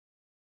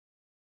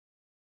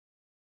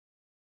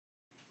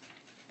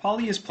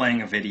Polly is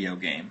playing a video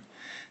game.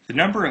 The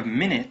number of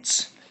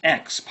minutes,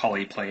 x,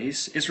 Polly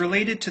plays, is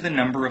related to the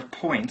number of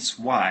points,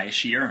 y,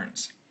 she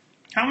earns.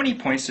 How many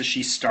points does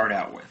she start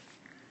out with?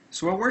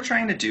 So what we're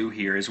trying to do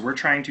here is we're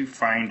trying to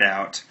find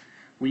out,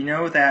 we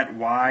know that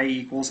y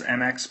equals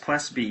mx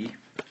plus b.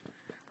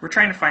 We're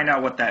trying to find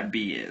out what that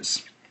b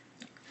is.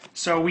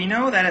 So we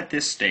know that at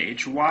this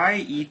stage,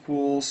 y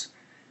equals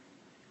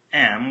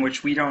m,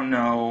 which we don't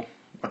know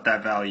what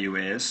that value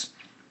is.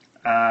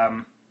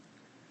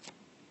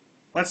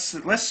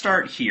 Let's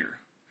start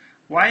here.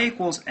 Y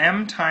equals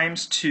m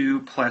times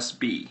 2 plus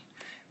b.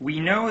 We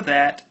know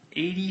that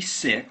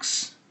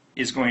 86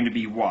 is going to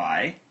be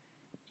y,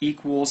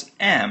 equals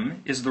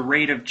m is the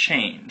rate of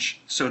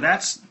change. So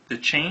that's the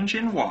change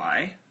in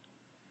y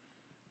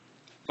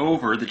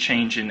over the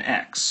change in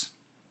x,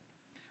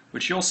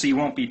 which you'll see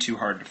won't be too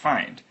hard to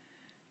find.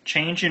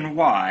 Change in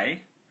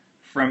y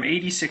from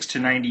 86 to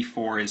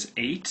 94 is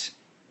 8.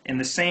 In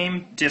the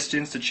same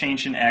distance, the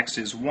change in x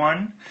is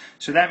 1,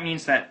 so that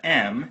means that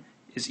m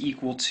is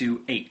equal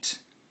to 8.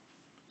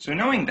 So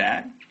knowing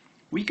that,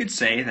 we could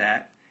say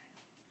that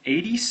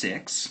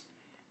 86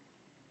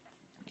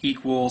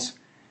 equals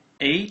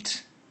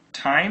 8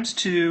 times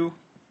 2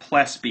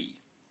 plus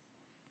b.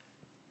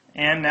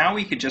 And now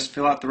we could just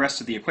fill out the rest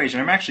of the equation.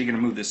 I'm actually going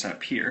to move this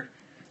up here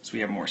so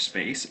we have more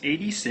space.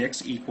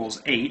 86 equals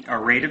 8,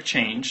 our rate of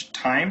change,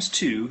 times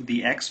 2,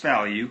 the x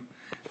value,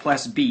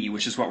 plus b,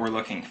 which is what we're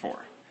looking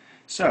for.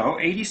 So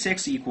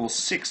 86 equals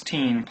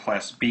 16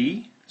 plus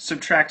b.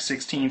 Subtract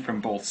 16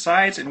 from both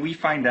sides, and we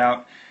find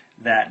out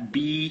that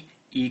b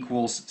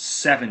equals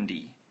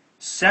 70.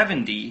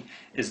 70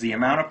 is the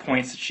amount of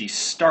points that she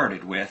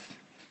started with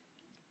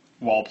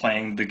while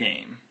playing the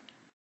game.